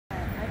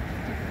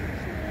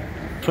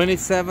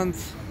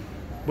27th,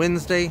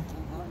 Wednesday,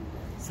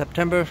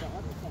 September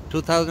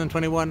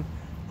 2021,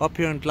 up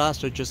here in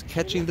Gloucester, just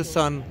catching the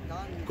sun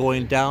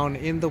going down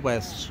in the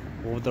west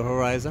over the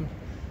horizon.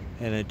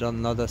 In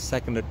another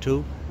second or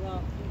two,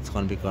 it's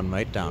going to be going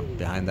right down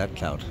behind that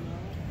cloud.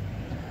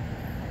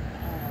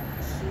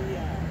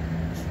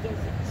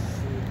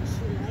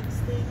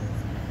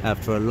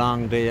 After a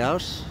long day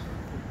out,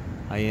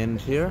 I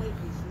end here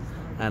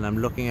and I'm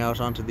looking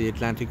out onto the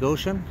Atlantic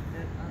Ocean.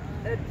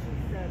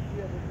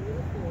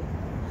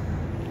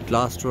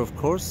 Gloucester, of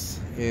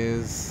course,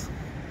 is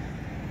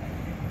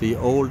the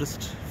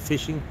oldest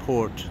fishing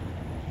port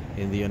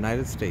in the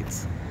United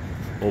States.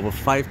 Over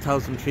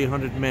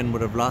 5,300 men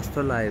would have lost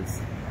their lives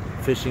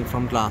fishing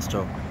from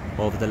Gloucester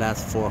over the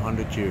last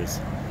 400 years.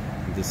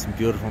 And this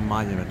beautiful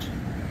monument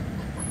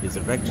is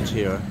erected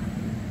here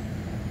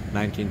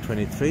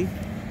 1923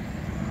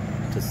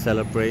 to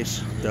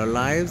celebrate their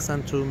lives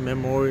and to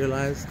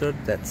memorialize their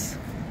deaths.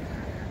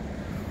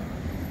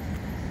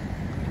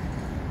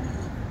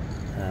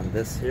 And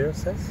this here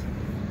says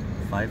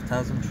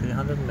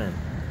 5,300 men.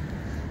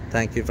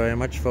 Thank you very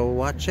much for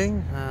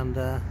watching, and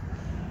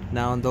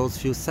now in those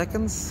few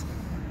seconds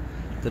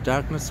the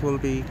darkness will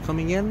be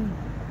coming in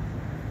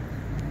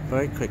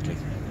very quickly.